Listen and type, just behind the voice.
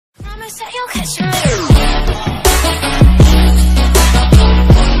You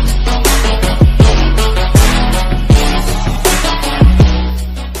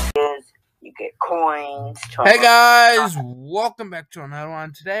get coins. Hey guys, welcome back to another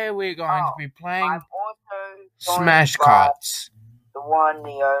one. Today we're going to be playing Smash Karts. The one, the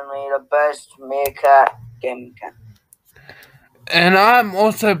only, the best meerkat gaming can. And I'm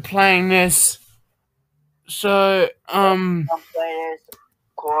also playing this. So, Some players, of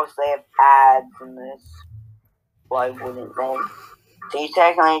course, they have ads in this. Why wouldn't they? So you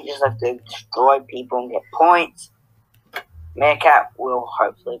technically just have to destroy people and get points. Meerkat will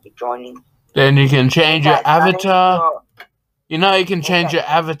hopefully be joining. Then you can change your avatar. You know you can change your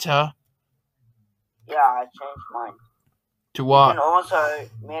avatar. Yeah, I changed mine. To what? You can also,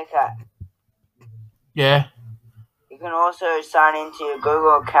 Meerkat. Yeah. You can also sign into your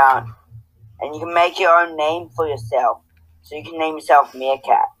Google account, and you can make your own name for yourself. So you can name yourself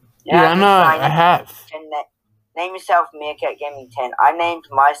Meerkat. Yeah, I know, I have. Name yourself Meerkat Gaming 10. I named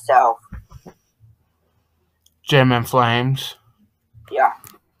myself Gem and Flames. Yeah.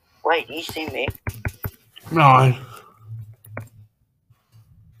 Wait, you see me? No.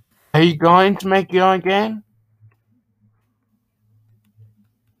 Are you going to make your own game?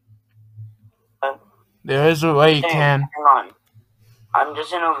 There is a way you can. Hang on. I'm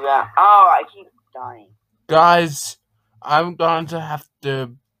just in a round. Oh, I keep dying. Guys, I'm going to have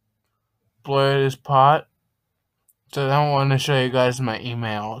to blur this part. So I don't want to show you guys my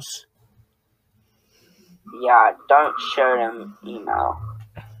emails. Yeah, don't show them email.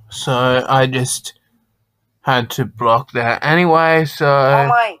 So I just had to block that anyway, so... Oh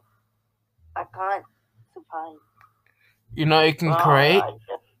my! I can't survive. You know you can create? I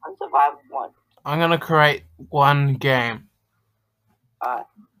survived one. I'm gonna create one game.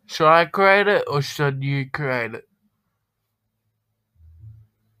 Should I create it or should you create it?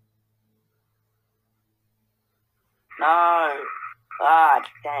 No. Ah,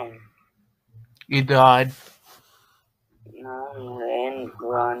 dang. You died. No, then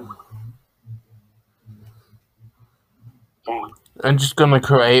run. Dang. I'm just gonna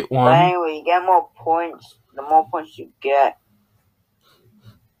create one. But anyway, you get more points. The more points you get,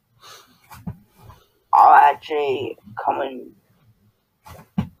 I'll actually come in.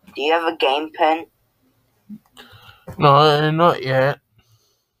 Do you have a game pen? No, not yet.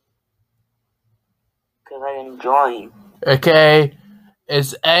 Because I can join. Okay,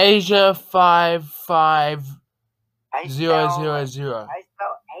 it's Asia 55000. I spell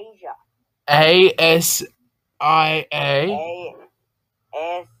Asia. ASIA.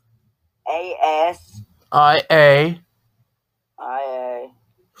 IA.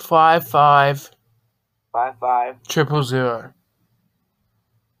 55 000.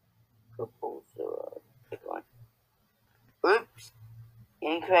 Oops.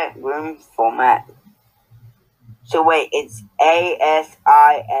 Incorrect room format. So wait, it's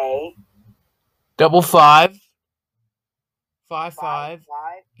ASIA 55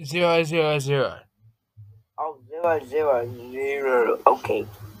 000. Oh, 000. Okay.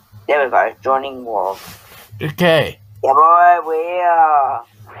 There we go. Joining wall. Okay. Yeah, boy, we are.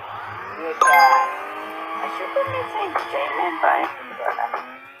 I should put this in statement, but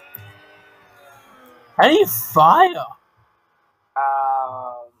How do you fire?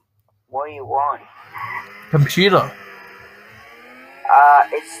 what do you want? Computer.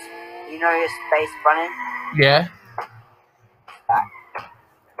 It's, you know your space button? Yeah.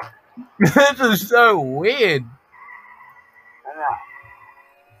 This is so weird. I know.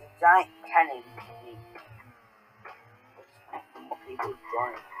 It's a giant cannon. More people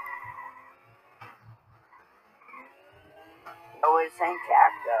join. Oh, we're the same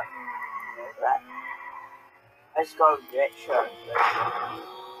character. You know that? Let's go retro.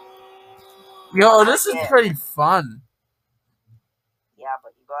 Yo, this is pretty fun. Yeah,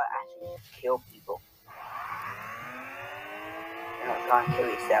 but you gotta actually kill people. You're not trying to kill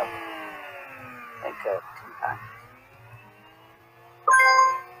yourself. Like, 2 times.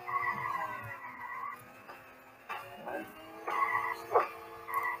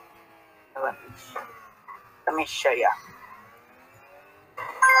 Let me show you.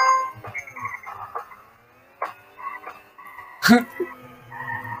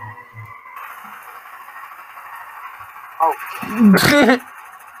 Oh.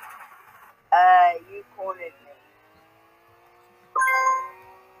 You cornered me.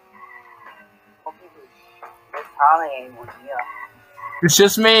 There's hardly anyone here. It's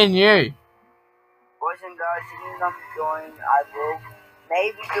just me and you. Boys and girls, if you come join, I will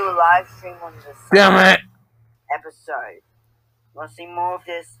maybe do a live stream on the Damn it! episode. Want to see more of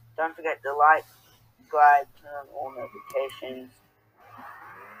this? Don't forget to like, subscribe, turn on all notifications.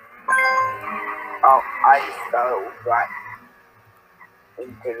 Oh, I just fell right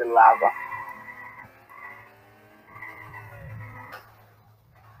into the lava.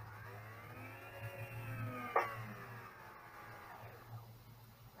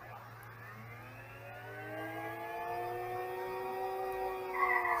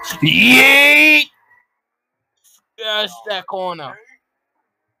 Yeet! Yes, that corner.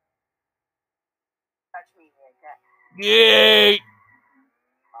 Touch me, cat. Yeet!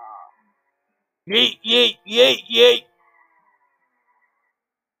 Yeet, yeet, yeet, yeet!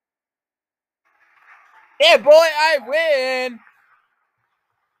 Yeah, boy, I win!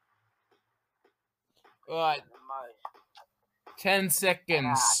 Alright, 10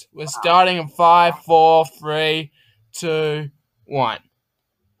 seconds. We're starting in 5, 4, 3, 2, 1.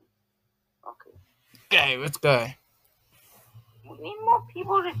 Okay. Okay, let's go. We need more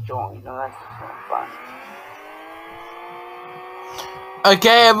people to join. No, that's fun.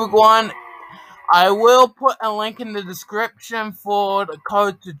 Okay, everyone. I will put a link in the description for the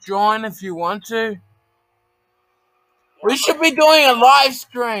code to join if you want to. We should be doing a live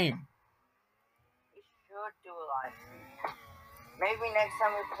stream. We should do a live stream. Maybe next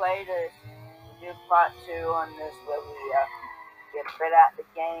time we play this, we'll do part 2 on this where we get better at the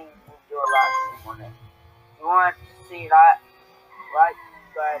game. We'll do a live stream on it. If you want to see that, like,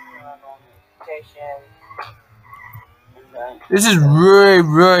 subscribe, turn on notifications. This is really,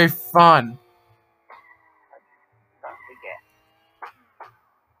 really fun. Don't forget.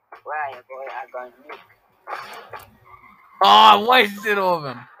 Where are you, boy? I'm going to nuke. Oh, I wasted all of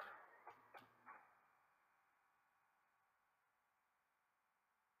them.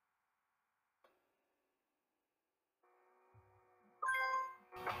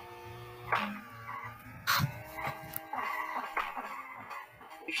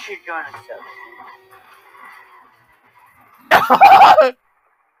 You should join us.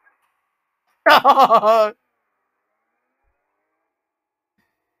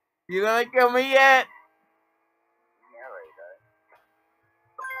 You gonna kill me yet?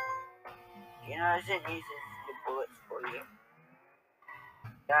 You know, it uses the bullets for you. You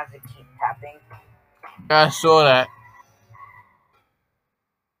don't have to keep tapping. I saw that.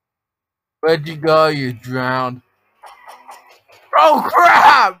 Where'd you go, you drowned? Oh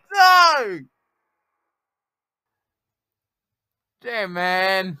crap! No! Damn,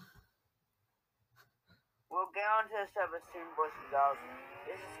 man. We'll get on to the server soon, boys and girls.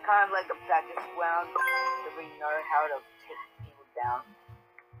 This is kind of like a practice ground so we know how to take people down.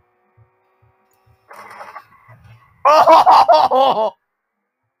 Oh!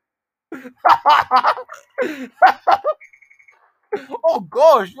 Oh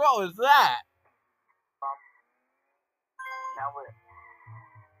gosh, what was that? Now we're...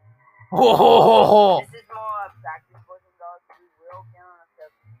 Oh! This is more a practice, boys and girls. We will get on a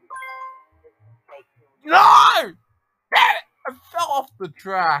server soon. Just take people down. No! Damn it! I fell off the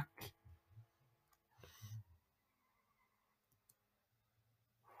track.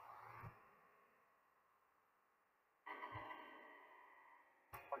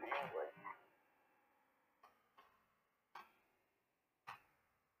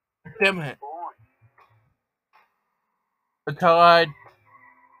 Damn it. I tried.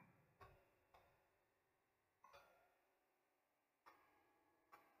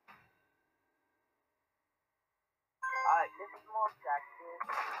 Alright, this is more practice.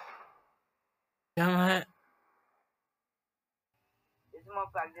 Damn it. This is more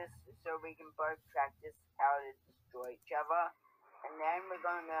practice so we can both practice how to destroy each other. And then we're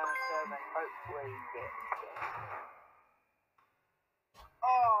going to go on a server and hopefully get...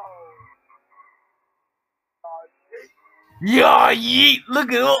 Oh! Yeah, yeet!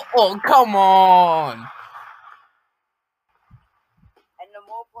 Look at it! Oh, come on! And the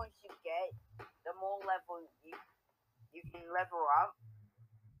more points you get, the more level you can level up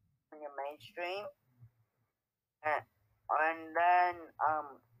on your mainstream. And then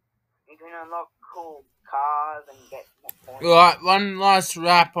you can unlock cool cars and get more points. Right, one last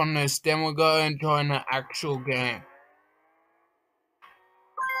wrap on this, then we'll go and join the actual game.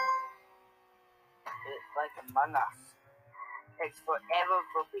 It's like Among Us. It takes forever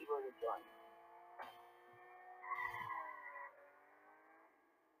for people to join.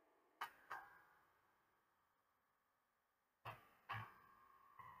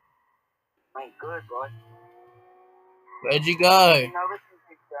 My good, boy. Where'd you go? You know this is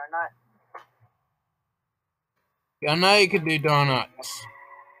a donut. I know you can do donuts.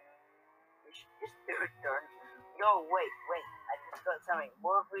 We should just do a donut. Yo, wait. I just got something.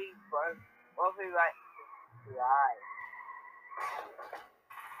 What if we write try?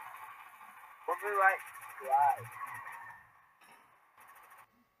 What if we write try?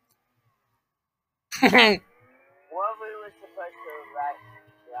 What we were supposed to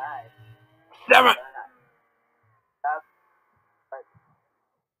drive. Damn it! Up, but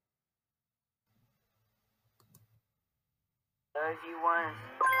 31.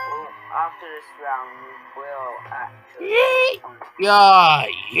 Well, after this round, we will actually. Yeet! Yeah,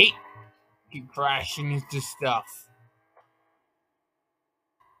 yeet! Keep crashing into stuff.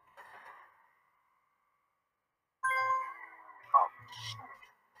 Oh,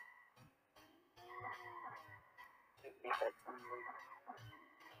 if it's only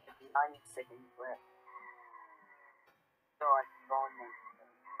 90 seconds left. So I can go on there.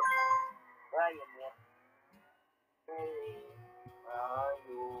 Where are you, man? Hey, where are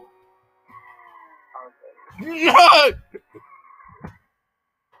you? Okay. No!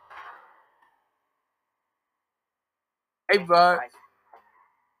 Hey, bud. That's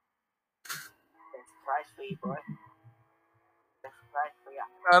a prize for you, boy. That's a prize for you.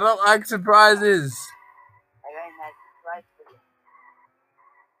 I don't like surprises. Again, that's a prize for you.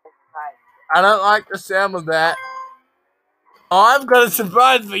 That's a prize. I don't like the sound of that. Oh, I've got a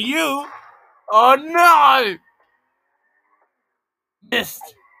surprise for you. Oh, no!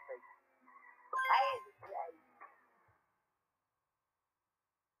 Missed.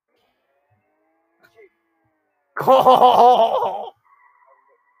 Oh!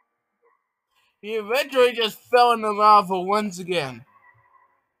 He eventually just fell in the lava once again.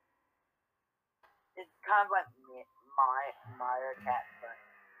 It's kind of like Mario Cat, but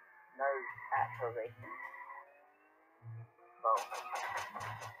no actual racing. Oh.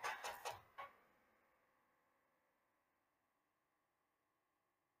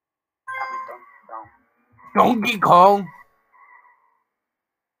 Donkey Kong.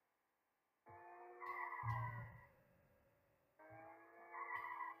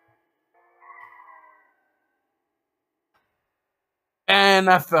 And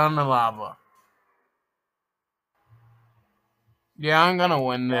I fell in the lava. Yeah, I'm gonna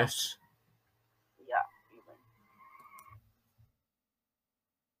win this. Yeah, you win.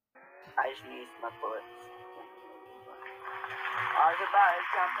 I just used my bullets. I was about to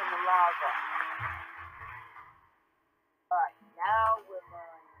jump in the lava. Alright, now we're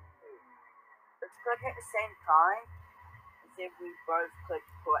going to... Let's click at the same time. And see if we both click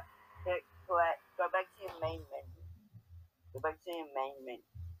collect. Go back to your main menu. Go back to your main menu.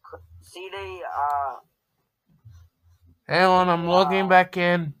 See the, Hang on, I'm logging back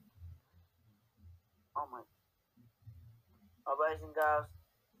in. oh my. Oh, boys and girls.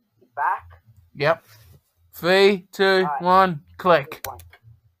 You back? Yep. 3, 2, 1, click.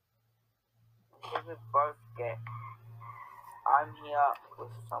 If we both get... I'm here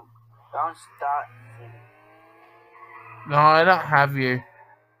with some... Don't start singing. No, I don't have you.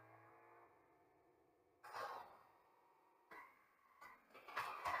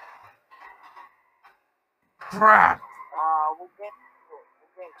 Crap. We'll get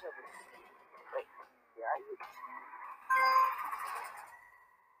to this. Wait, yeah, you...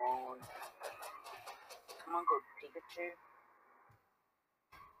 Come on, go Pikachu.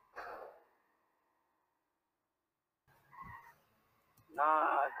 No,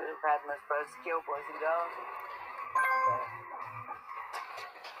 I could have had my first kill, boys and girls.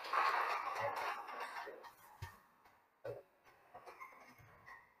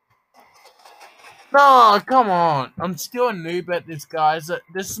 No, come on. I'm still a noob at this, guys.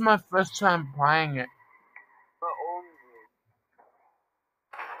 This is my first time playing it. We're all new.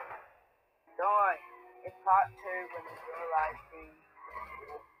 Don't worry. In part 2, when we do a live stream, we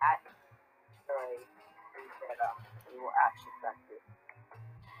will actually be better. We will actually practice.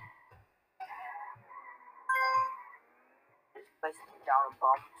 Just place down a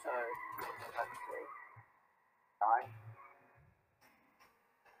bomb, so let's see. Alright.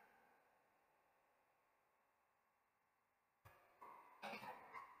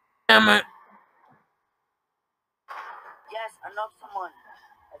 Damn it. Yes, I knocked someone.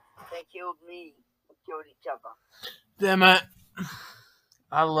 They killed me. We killed each other. Damn it.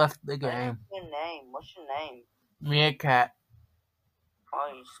 I left the game. What's your name? What's your name? Meerkat.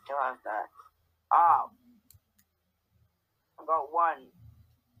 Oh, you still have that. Oh. I got one.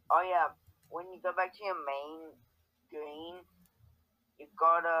 Oh yeah, when you go back to your main screen, you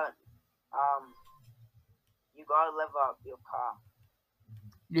gotta level up your car.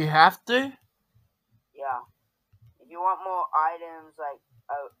 You have to? Yeah. If you want more items, like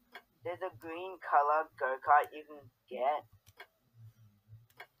there's a green color go-kart you can get.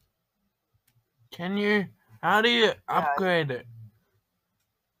 Can you? How do you upgrade it?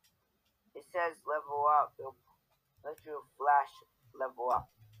 It says level up. It'll let you flash level up.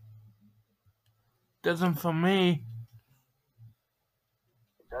 Doesn't for me.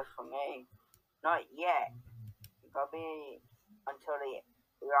 It does for me. Not yet. Probably until the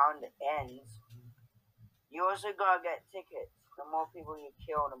round ends. You also gotta get tickets. The more people you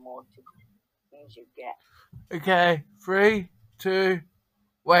kill, the more things you get. Okay, 3, 2.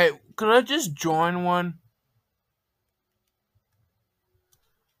 Wait, could I just join one?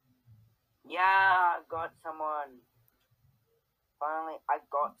 Yeah, I got someone. Finally, I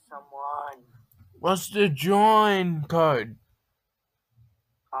got someone. What's the join code?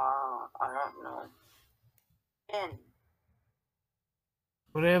 I don't know. In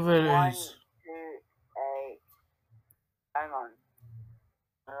Whatever it 1, is. 2, 8. Hang on.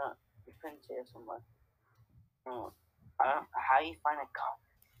 You couldn't see it somewhere. I don't. How do you find a card?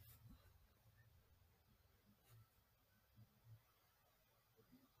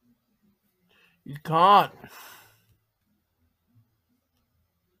 You can't.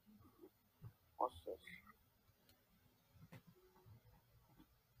 What's this?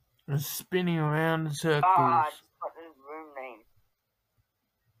 It's spinning around in circles. Ah, I just got the room name.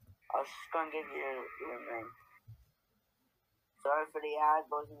 I was just gonna give you the room name. Sorry for the ad,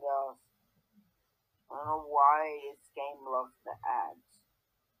 boys and girls. I don't know why this game loves the ads.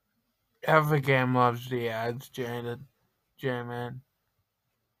 Every game loves the ads, J-Man.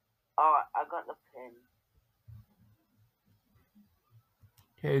 Oh, I got the pin.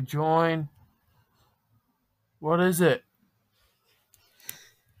 Okay, join. What is it?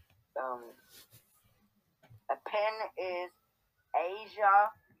 A pin is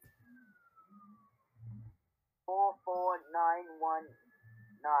Asia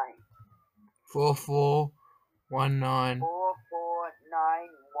 44919. 4419.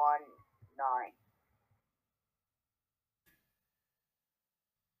 44919.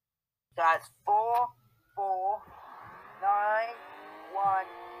 That's 44919.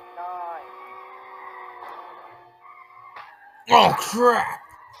 Oh crap!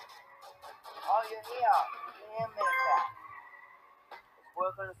 Oh, you're here. You're here, Minecraft. Let's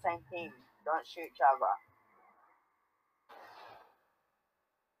work on the same team. Don't shoot each other.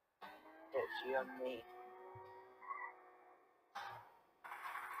 It's you and me.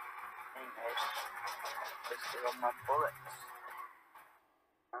 Anyways, let's see all my bullets.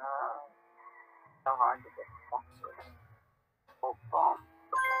 So hard to get boxes. Oh, bomb.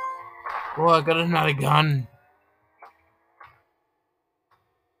 Oh, I got another gun.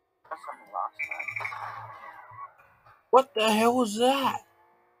 That's something last time. What the hell was that?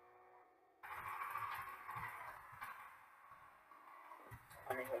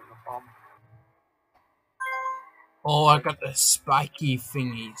 I'm gonna hit the bomb. Oh, I got the spiky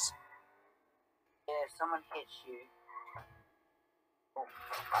thingies. Yeah, if someone hits you. Oh,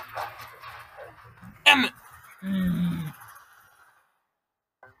 Damn it!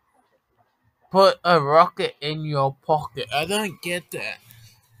 Put a rocket in your pocket. I don't get that.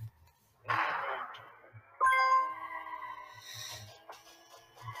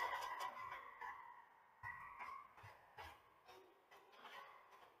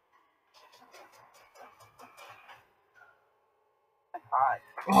 Alright.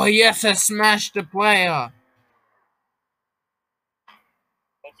 Oh yes, I smashed the player.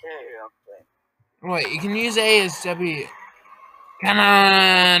 Me too, okay. Wait, you can use A as W.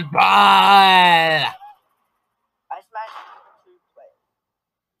 Cannonball! I smashed 2 players.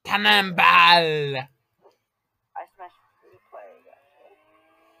 Cannonball! I smashed 3 players, actually.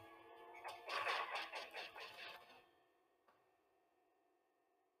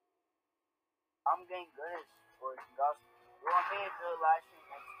 I'm getting good at sports, guys. You want me to do a live stream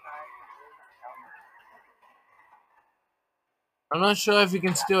next time? Please tell me. I'm not sure if you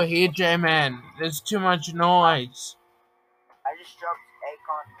can still hear J-Man. There's too much noise. I just dropped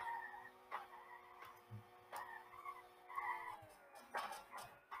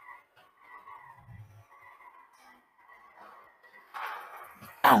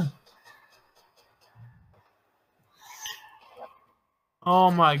Akon. Ow.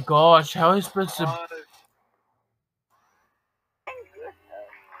 Oh my gosh, how are you supposed to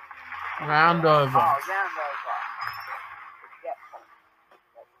round over? Oh, round over. Get points.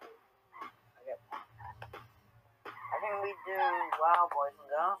 I get points. I think we do well, boys and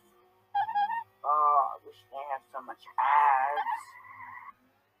girls. Oh, I wish they had so much ads.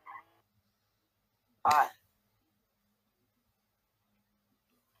 Alright.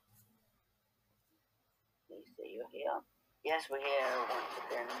 Please say you're here. Yes, we're here once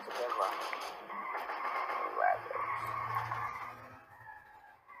again together. Rabbits.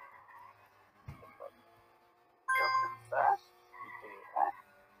 Open first. You do that.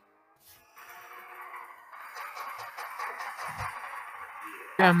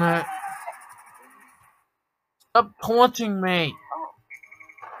 Damn it. Stop taunting me. Oh.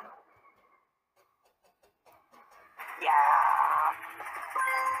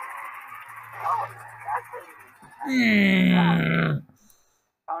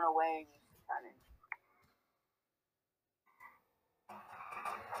 On a way, cannon.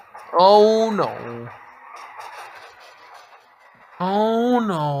 Oh no. Oh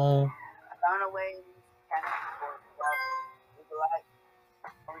no. I found a way to use cannon for people like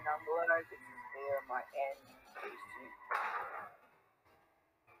number this is there my end station.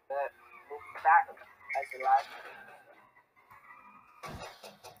 But we'll be back as the last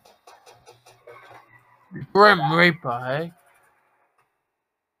Grim Reaper, eh?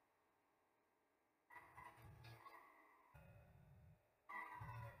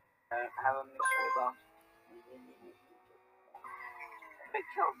 have a mystery box. I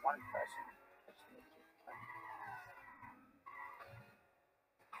killed one person.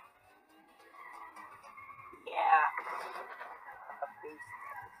 Yeah. A beast.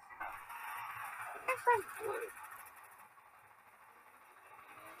 It's so good.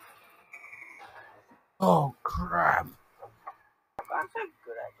 Oh crap. I'm so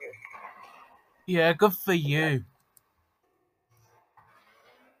good at this. Yeah, good for you.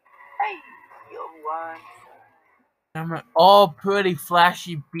 Hey, you won. Oh, pretty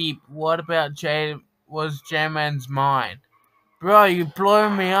flashy beep. What about was J-Man's mine? Bro, you blew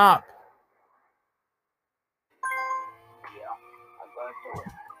me up. Yeah, I'm gonna do it.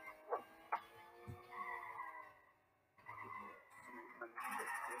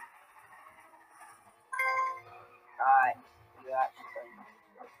 Alright, you actually.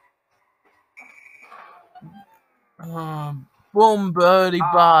 Boom, birdie,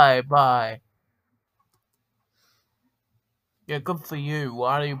 bye. Yeah, good for you.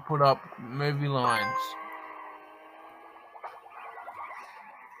 Why do you put up movie lines?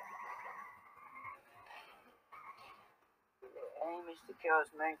 The aim is to kill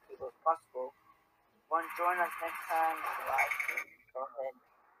as many people as possible. Want to join us next time on the live stream? Go ahead.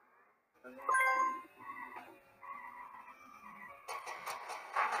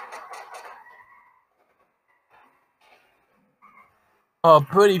 Oh,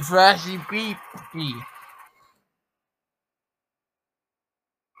 pretty flashy beep. In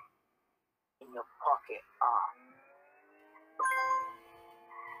your pocket.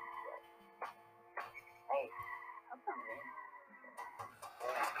 Hey, I'm coming in.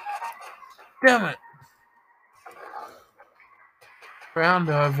 Damn it. Round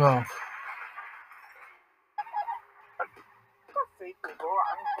over. Free people,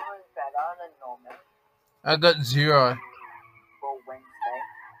 I'm doing better than normal I got 0. for Wednesday.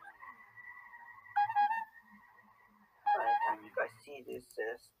 By the time you guys see this,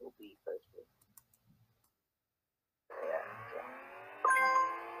 this will be Thursday. Yeah.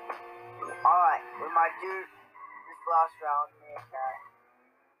 Alright, we might do this last round here, okay?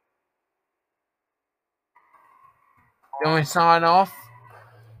 Can we sign off?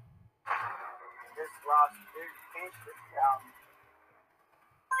 This last, finish this round.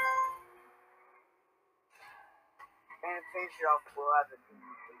 And finish it off, we'll have it.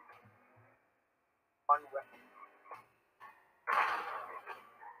 One weapon.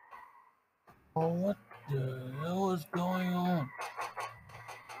 Oh, what the hell is going on?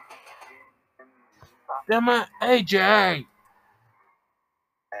 Damn it, AJ! I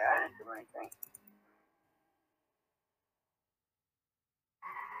didn't do anything.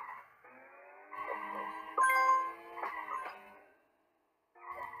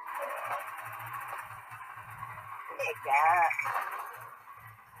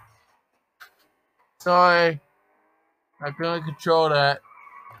 Sorry. I couldn't control that.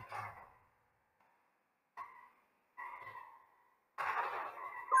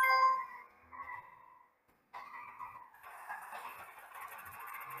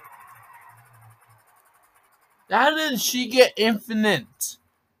 How did she get infinite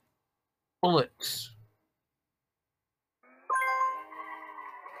bullets?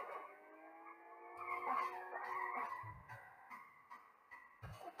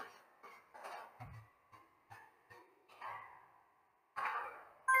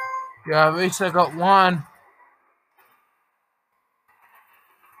 Yeah, at least I got one.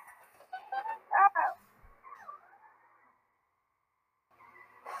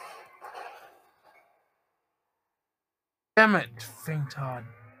 Damn it, think hard.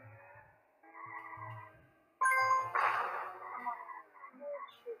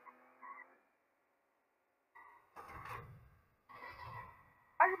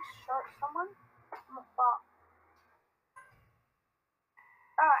 I just shot someone from a far.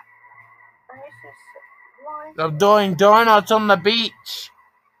 Alright. And this is one. I'm doing donuts on the beach.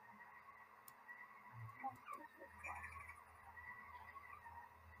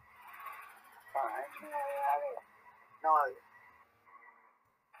 No.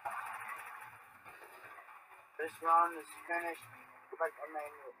 This round is finished. Click the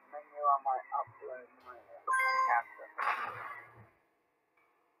menu on my upload my chapter.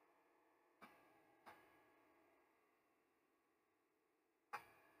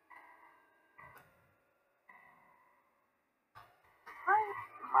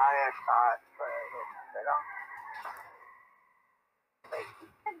 Mario Kart for a little bit on. Wait, you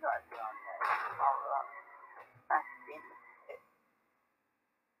can drive me on there.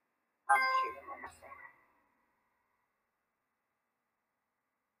 I'm shooting in the same.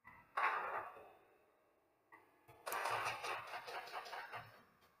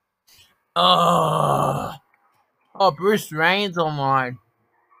 Oh, Bruce Wayne's online.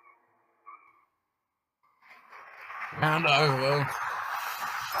 Round over.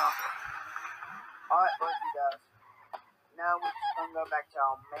 Alright, boys and girls. Now we're just gonna go back to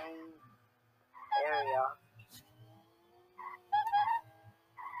our main area.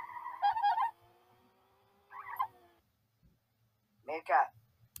 Mika,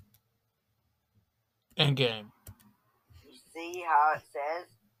 In game. you see how it says?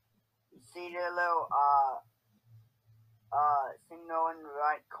 You see the little signal in the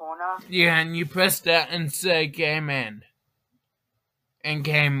right corner? Yeah, and you press that and say game end. End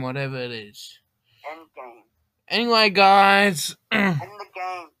game, whatever it is. End game. Anyway, guys. End the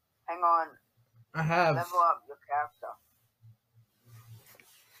game. Hang on. I have. Level up your character.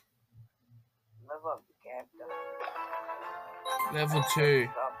 Level up your character. Level 2.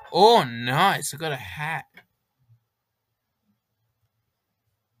 Oh, nice. I got a hat.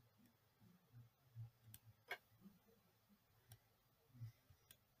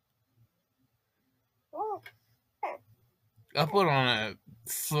 Ooh. I put on a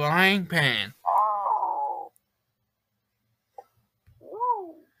frying pan. Oh.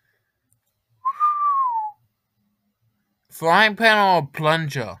 Woo. Frying pan or a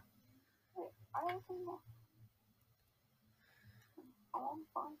plunger?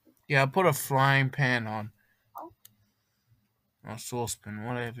 Yeah, I put a frying pan on. Or saucepan,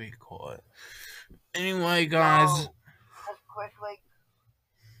 whatever you call it. Anyway, guys. No. Just quickly.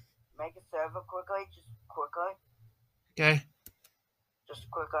 Make a server quickly. Just quickly. Okay.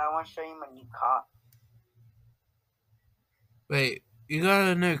 Just quickly. I want to show you my new car. Wait, you got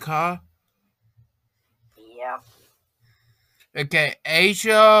a new car? Yeah. Okay,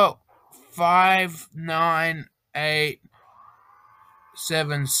 Asia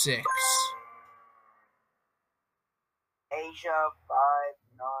 59876. Asia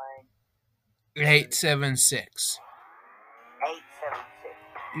 59 876. 876.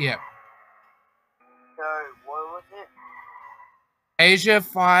 Yep. So what was it? Asia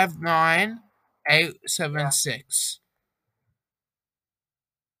 59876.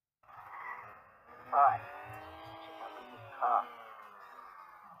 Alright. Check out my new car.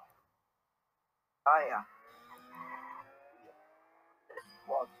 Oh yeah. This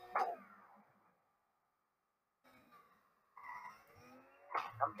was cool.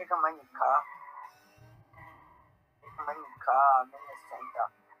 Come check out my new car. Check out my new car. I'm in the center.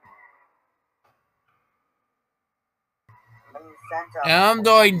 I'm in the center. And I'm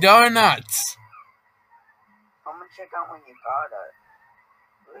doing donuts. Come and check out my new car though.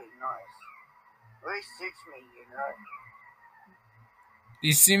 Really nice. Really suits me, you know.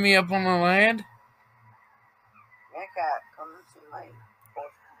 You see me up on the land? Yeah, cat, come and see my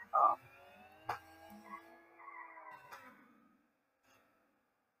car.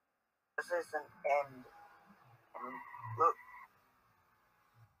 This is an end. And look.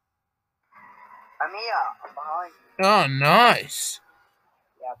 I'm here. I'm behind you. Oh, nice.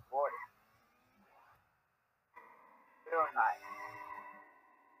 Yeah, 40. Real nice.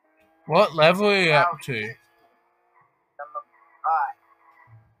 What level are you Now, up to? alright.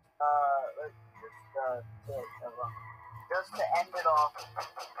 Let's just to end it off,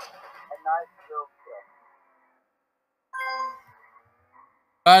 a nice little clip.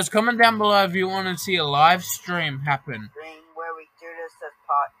 Guys, comment down below if you want to see a live stream happen. Stream where we do this as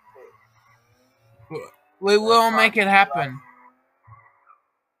part 2. We will make it happen.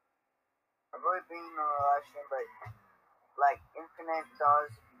 I've already been on a live stream, but like Infinite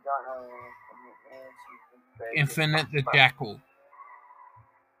does, if you don't know what Infinite is, you can create Infinite the Jackal.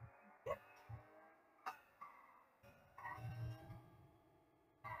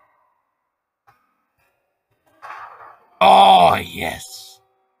 Oh, yes.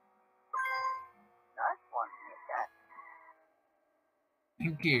 Nice one, cat.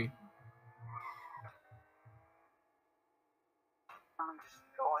 Thank you. I'm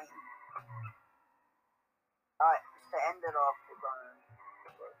destroying. Alright, just to end it off, we're gonna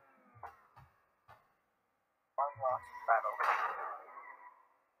one last battle.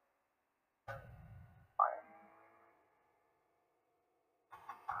 Fire.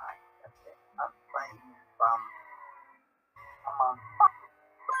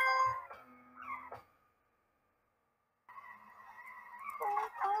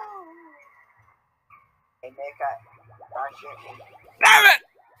 Meerkat. Oh shit. Damn it!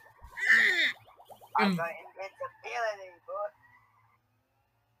 I got invincibility, boy.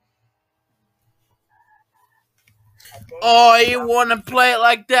 Oh, you want to play it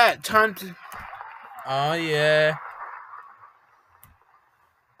like that? Time to. Oh, yeah.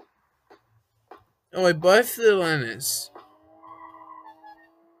 Oh, we both the winners.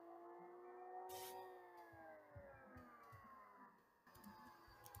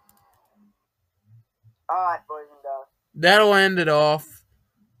 Alright, boys and girls. That'll end it off.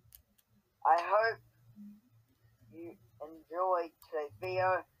 I hope you enjoyed today's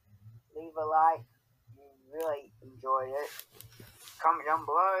video. Leave a like if you really enjoyed it. Comment down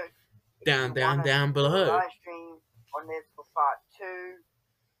below. Down below. Live stream on this for part 2.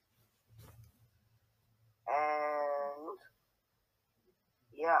 And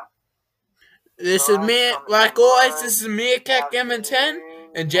yeah. This is me, like always, this is Meerkat Gamer 10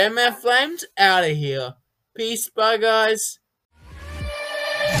 and J-Man Flames out of here. Peace, bye guys.